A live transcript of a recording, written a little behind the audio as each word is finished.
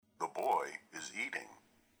boy is eating.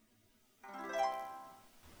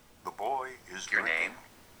 The boy is Your drinking. name?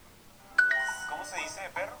 ¿Cómo se dice,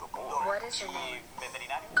 perro? The boy. What is your name?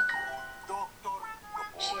 Veterinario. Doctor. The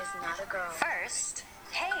boy She is not a girl. First,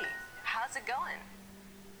 hey, how's it going?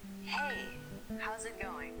 Hey, how's it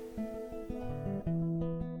going?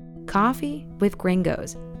 Coffee with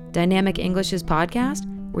Gringos, Dynamic English's podcast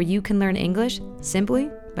where you can learn English simply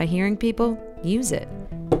by hearing people use it.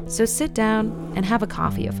 So sit down and have a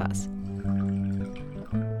coffee with us.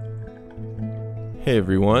 Hey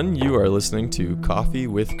everyone, you are listening to Coffee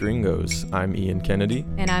with Gringos. I'm Ian Kennedy.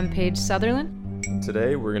 And I'm Paige Sutherland.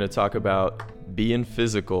 Today we're going to talk about being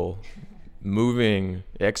physical, moving,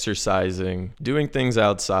 exercising, doing things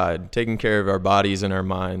outside, taking care of our bodies and our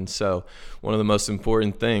minds. So one of the most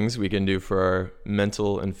important things we can do for our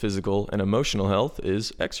mental and physical and emotional health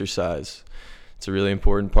is exercise. It's a really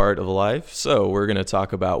important part of life. So we're going to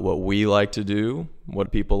talk about what we like to do,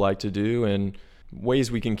 what people like to do, and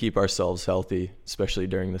ways we can keep ourselves healthy, especially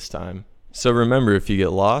during this time. So remember, if you get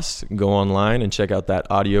lost, go online and check out that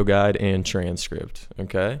audio guide and transcript,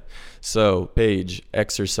 okay? So, Paige,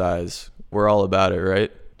 exercise. We're all about it,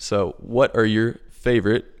 right? So what are your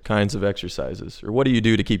favorite kinds of exercises? Or what do you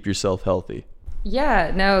do to keep yourself healthy?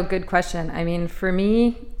 Yeah, no, good question. I mean, for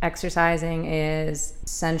me, exercising is an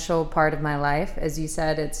essential part of my life. As you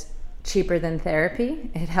said, it's cheaper than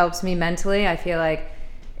therapy. It helps me mentally. I feel like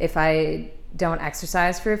if I don't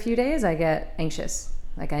exercise for a few days, I get anxious.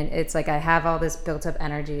 It's like I have all this built up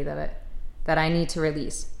energy that I need to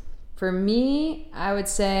release. For me, I would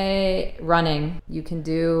say running. You can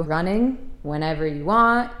do running whenever you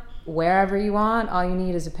want, wherever you want. All you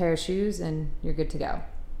need is a pair of shoes and you're good to go.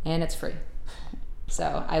 And it's free.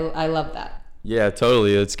 So I love that. Yeah,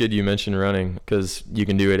 totally. It's good you mentioned running because you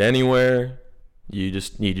can do it anywhere. You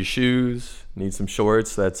just need your shoes, need some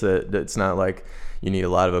shorts. That's it. It's not like you need a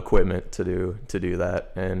lot of equipment to do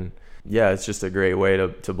that. And yeah, it's just a great way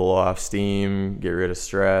to blow off steam, get rid of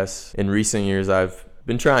stress. In recent years, I've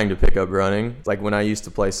been trying to pick up running. Like when I used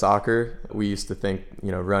to play soccer, we used to think,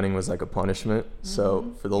 running was like a punishment. Mm-hmm.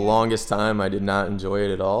 So for the longest time, I did not enjoy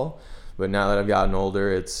it at all. But now that I've gotten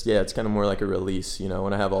older, it's kind of more like a release.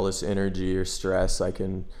 When I have all this energy or stress, I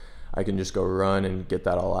can just go run and get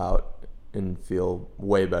that all out and feel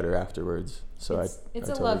way better afterwards. So it's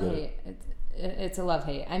a totally love-hate. It's a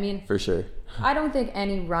love-hate. I mean, for sure. I don't think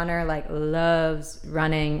any runner loves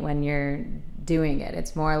running when you're doing it.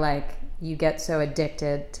 It's more like you get so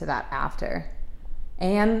addicted to that after.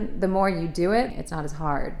 And the more you do it, it's not as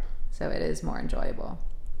hard. So it is more enjoyable.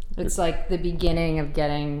 It's like the beginning of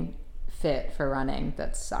getting fit for running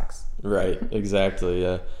that sucks. Right, exactly,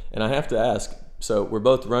 yeah. And I have to ask, so we're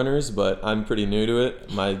both runners, but I'm pretty new to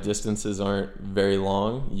it. My distances aren't very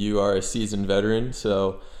long. You are a seasoned veteran,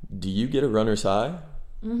 so do you get a runner's high?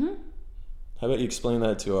 Mm-hmm. How about you explain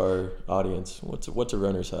that to our audience? What's a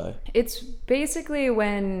runner's high? It's basically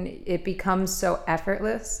when it becomes so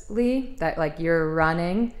effortlessly that you're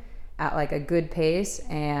running at a good pace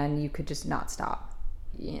and you could just not stop.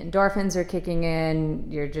 Endorphins are kicking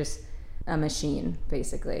in. You're just a machine,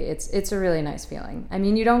 basically. It's a really nice feeling. I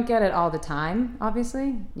mean, you don't get it all the time,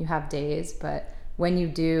 obviously. You have days, but when you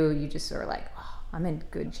do, you just sort of I'm in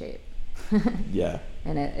good shape. Yeah.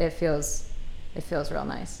 And it feels real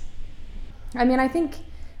nice. I mean, I think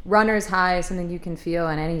runner's high is something you can feel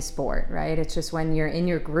in any sport, right? It's just when you're in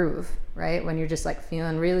your groove, right? When you're just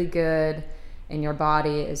feeling really good and your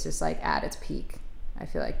body is just at its peak. I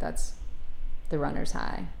feel like that's the runner's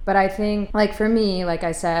high. But I think for me, like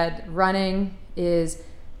I said, running is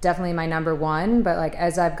definitely my number one. But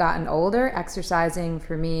as I've gotten older, exercising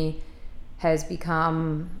for me has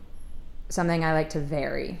become something I like to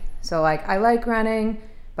vary. So I like running,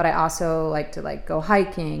 but I also like to go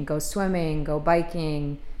hiking, go swimming, go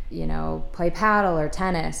biking, play paddle or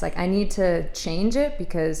tennis. I need to change it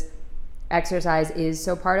because exercise is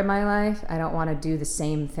so part of my life. I don't want to do the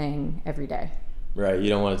same thing every day. Right, you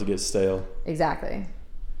don't want it to get stale. Exactly.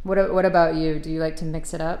 What about you? Do you like to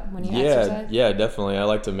mix it up when you exercise? Yeah, definitely. I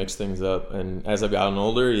like to mix things up. And as I've gotten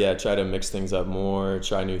older, try to mix things up more,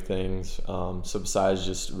 try new things. So besides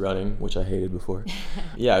just running, which I hated before.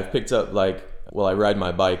 I've picked up I ride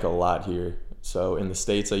my bike a lot here. So in the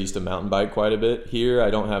States, I used to mountain bike quite a bit. Here, I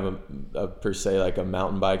don't have a per se a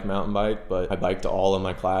mountain bike, but I bike to all of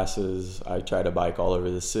my classes. I try to bike all over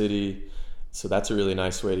the city. So that's a really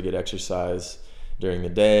nice way to get exercise. During the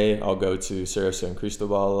day, I'll go to Cerro San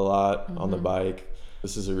Cristobal a lot on the bike.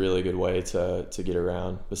 This is a really good way to get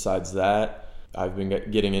around. Besides that, I've been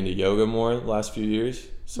getting into yoga more the last few years.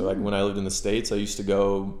 So when I lived in the States, I used to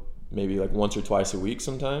go maybe once or twice a week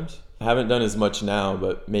sometimes. I haven't done as much now,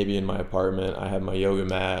 but maybe in my apartment I have my yoga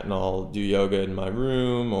mat and I'll do yoga in my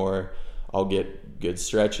room, or I'll get good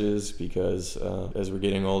stretches because as we're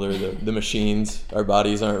getting older, the machines, our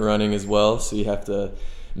bodies aren't running as well, so you have to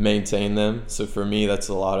maintain them. So for me, that's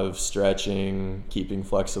a lot of stretching, keeping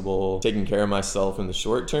flexible, taking care of myself in the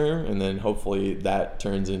short term, and then hopefully that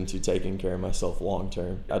turns into taking care of myself long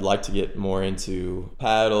term. I'd like to get more into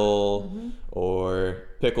paddle or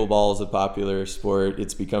pickleball is a popular sport.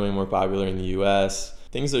 It's becoming more popular in the US.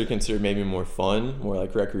 Things that are considered maybe more fun, more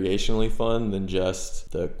like recreationally fun than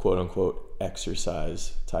just the quote unquote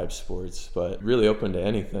exercise type sports, but really open to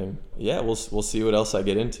anything. Yeah, we'll see what else I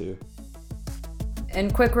get into.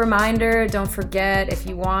 And quick reminder, don't forget, if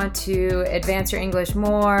you want to advance your English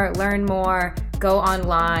more, learn more, go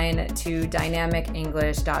online to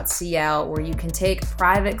dynamicenglish.cl, where you can take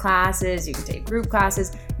private classes, you can take group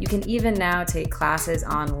classes, you can even now take classes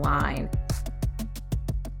online.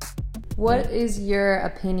 What is your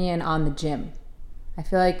opinion on the gym? I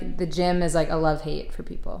feel like the gym is like a love-hate for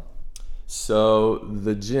people. So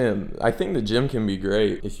the gym, I think the gym can be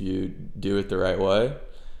great if you do it the right way.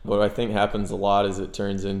 What I think happens a lot is it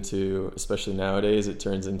turns into, especially nowadays, it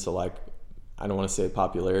turns into like, I don't want to say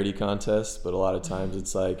popularity contest, but a lot of times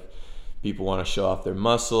it's like people want to show off their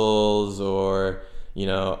muscles, or, you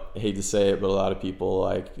know, I hate to say it, but a lot of people,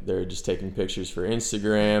 like, they're just taking pictures for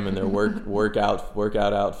Instagram and their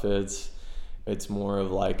workout outfits. It's more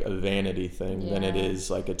of like a vanity thing than it is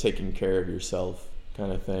like a taking care of yourself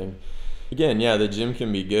kind of thing. Again, yeah, the gym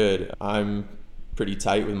can be good. I'm pretty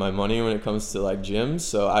tight with my money when it comes to like gyms,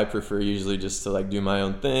 so I prefer usually just to like do my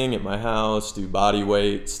own thing at my house, do body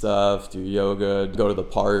weight stuff, do yoga, go to the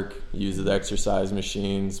park, use the exercise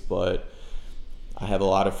machines. But I have a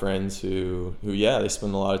lot of friends who they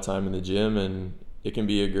spend a lot of time in the gym, and it can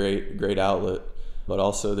be a great outlet. But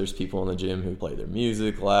also there's people in the gym who play their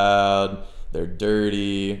music loud, they're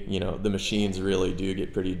dirty, you know, the machines really do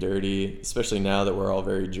get pretty dirty, especially now that we're all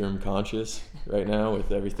very germ conscious right now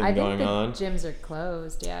with everything going on. I think gyms are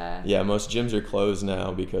closed, yeah. Yeah, most gyms are closed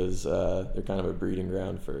now because they're kind of a breeding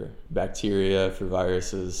ground for bacteria, for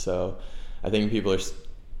viruses. So I think people are,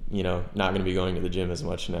 you know, not going to be going to the gym as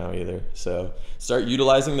much now either. So start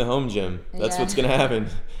utilizing the home gym. That's what's going to happen.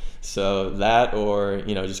 So that, or,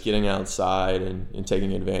 you know, just getting outside and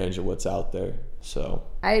taking advantage of what's out there. So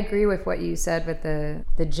I agree with what you said with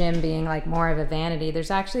the gym being like more of a vanity. There's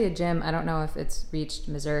actually a gym, I don't know if it's reached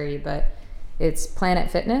Missouri, but it's Planet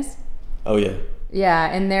Fitness. Oh yeah.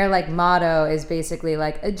 Yeah, and their like motto is basically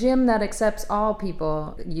like a gym that accepts all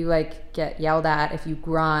people. You like get yelled at if you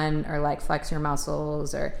run or like flex your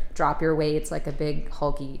muscles or drop your weights like a big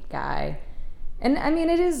hulky guy. And I mean,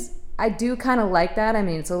 I do kind of like that. I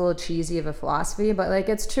mean, it's a little cheesy of a philosophy, but like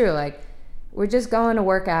it's true. Like, we're just going to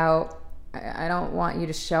work out. I don't want you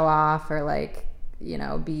to show off or like, you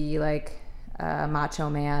know, be like a macho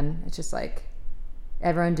man. It's just like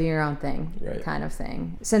everyone do your own thing, kind of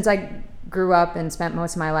thing. Since I grew up and spent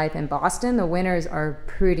most of my life in Boston, the winters are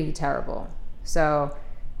pretty terrible. So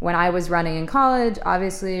when I was running in college,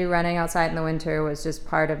 obviously running outside in the winter was just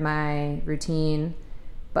part of my routine.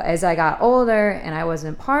 But as I got older and I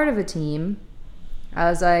wasn't part of a team, I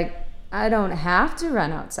was like, I don't have to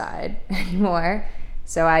run outside anymore.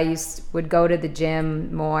 So I would go to the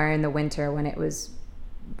gym more in the winter when it was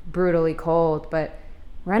brutally cold. But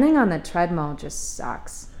running on the treadmill just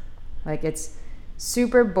sucks. Like, it's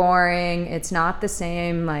super boring. It's not the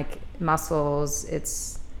same like muscles.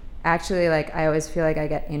 It's actually like, I always feel like I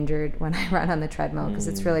get injured when I run on the treadmill because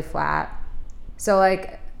it's really flat. So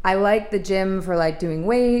like, I like the gym for like doing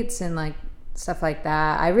weights and like stuff like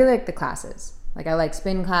that. I really like the classes. Like, I like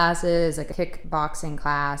spin classes, like a kickboxing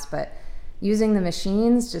class, but using the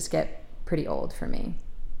machines just get pretty old for me.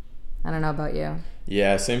 I don't know about you.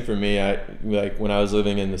 Yeah, same for me. I like when I was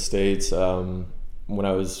living in the States, when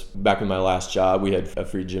I was back in my last job, we had a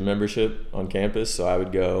free gym membership on campus, so I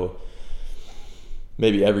would go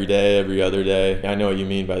maybe every day, every other day. I know what you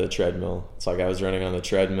mean by the treadmill. It's like I was running on the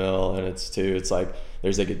treadmill, and it's like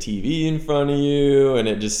there's like a TV in front of you, and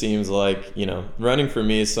it just seems like, you know, running for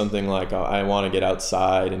me is something like I want to get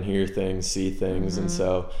outside and hear things, see things, and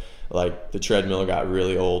so like the treadmill got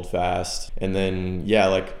really old fast. And then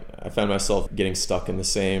like I found myself getting stuck in the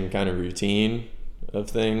same kind of routine of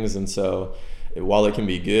things, and so while it can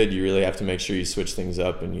be good, you really have to make sure you switch things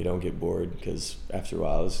up and you don't get bored, because after a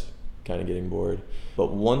while I was kind of getting bored.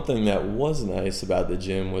 But one thing that was nice about the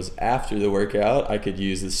gym was after the workout, I could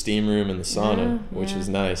use the steam room and the sauna, which was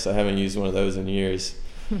nice. I haven't used one of those in years,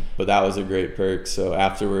 but that was a great perk. So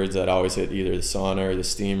afterwards, I'd always hit either the sauna or the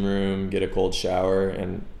steam room, get a cold shower,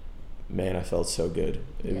 and man, I felt so good.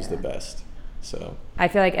 It was the best. So I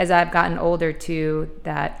feel like as I've gotten older too,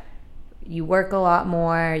 that you work a lot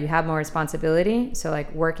more, you have more responsibility. So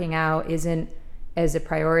like working out isn't as a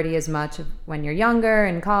priority as much when you're younger,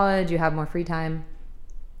 in college, you have more free time.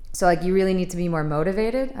 So like you really need to be more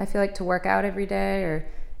motivated, I feel like, to work out every day or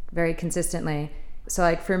very consistently. So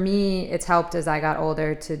like for me, it's helped as I got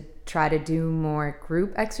older to try to do more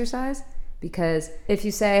group exercise, because if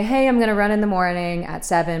you say, hey, I'm gonna run in the morning at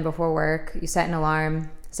 7 before work, you set an alarm,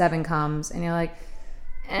 7 comes, and you're like,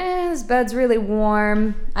 this bed's really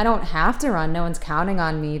warm. I don't have to run. No one's counting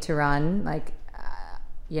on me to run. Like,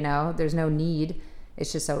 there's no need.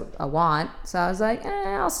 It's just a want. So I was like,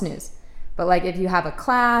 I'll snooze. But like if you have a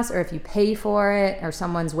class or if you pay for it or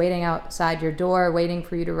someone's waiting outside your door waiting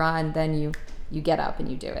for you to run, then you get up and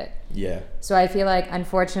you do it. Yeah. So I feel like,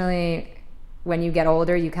 unfortunately, when you get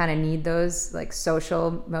older, you kind of need those like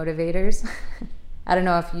social motivators. I don't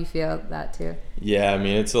know if you feel that too. Yeah, I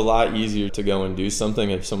mean, it's a lot easier to go and do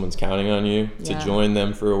something if someone's counting on you to join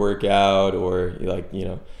them for a workout, or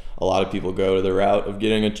a lot of people go to the route of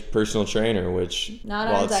getting a personal trainer, which not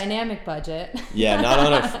on a dynamic budget. Yeah,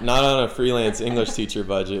 not on a freelance English teacher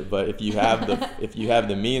budget, but if you have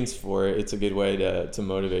the means for it, it's a good way to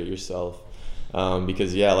motivate yourself.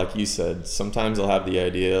 Because like you said, sometimes I'll have the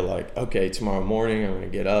idea like, okay, tomorrow morning I'm going to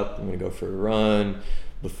get up, I'm going to go for a run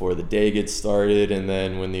before the day gets started, and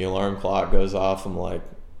then when the alarm clock goes off, I'm like,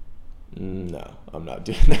 no, I'm not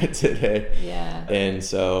doing that today. Yeah. And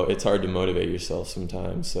so it's hard to motivate yourself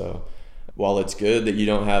sometimes. So while it's good that you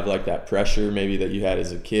don't have like that pressure maybe that you had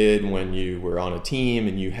as a kid when you were on a team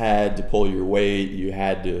and you had to pull your weight, you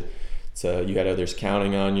had others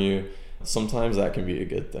counting on you, sometimes that can be a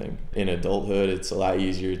good thing. In adulthood, it's a lot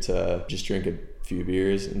easier to just drink a few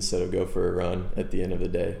beers instead of go for a run at the end of the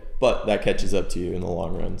day. But that catches up to you in the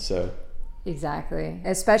long run. So exactly.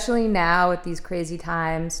 Especially now with these crazy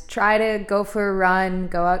times, try to go for a run,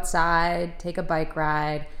 go outside, take a bike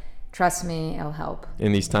ride. Trust me, it'll help.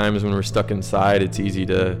 In these times when we're stuck inside, it's easy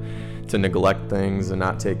to neglect things and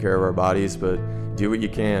not take care of our bodies, but do what you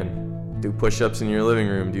can. Do push-ups in your living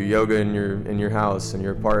room, do yoga in your house, in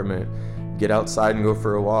your apartment. Get outside and go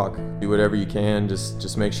for a walk. Do whatever you can.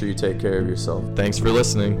 Just make sure you take care of yourself. Thanks for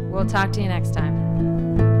listening. We'll talk to you next time.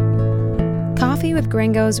 Coffee with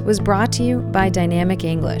Gringos was brought to you by Dynamic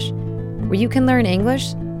English, where you can learn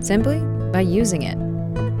English simply by using it.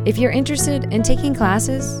 If you're interested in taking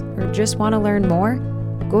classes or just want to learn more,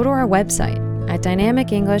 go to our website at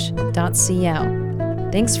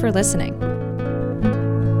dynamicenglish.cl. Thanks for listening.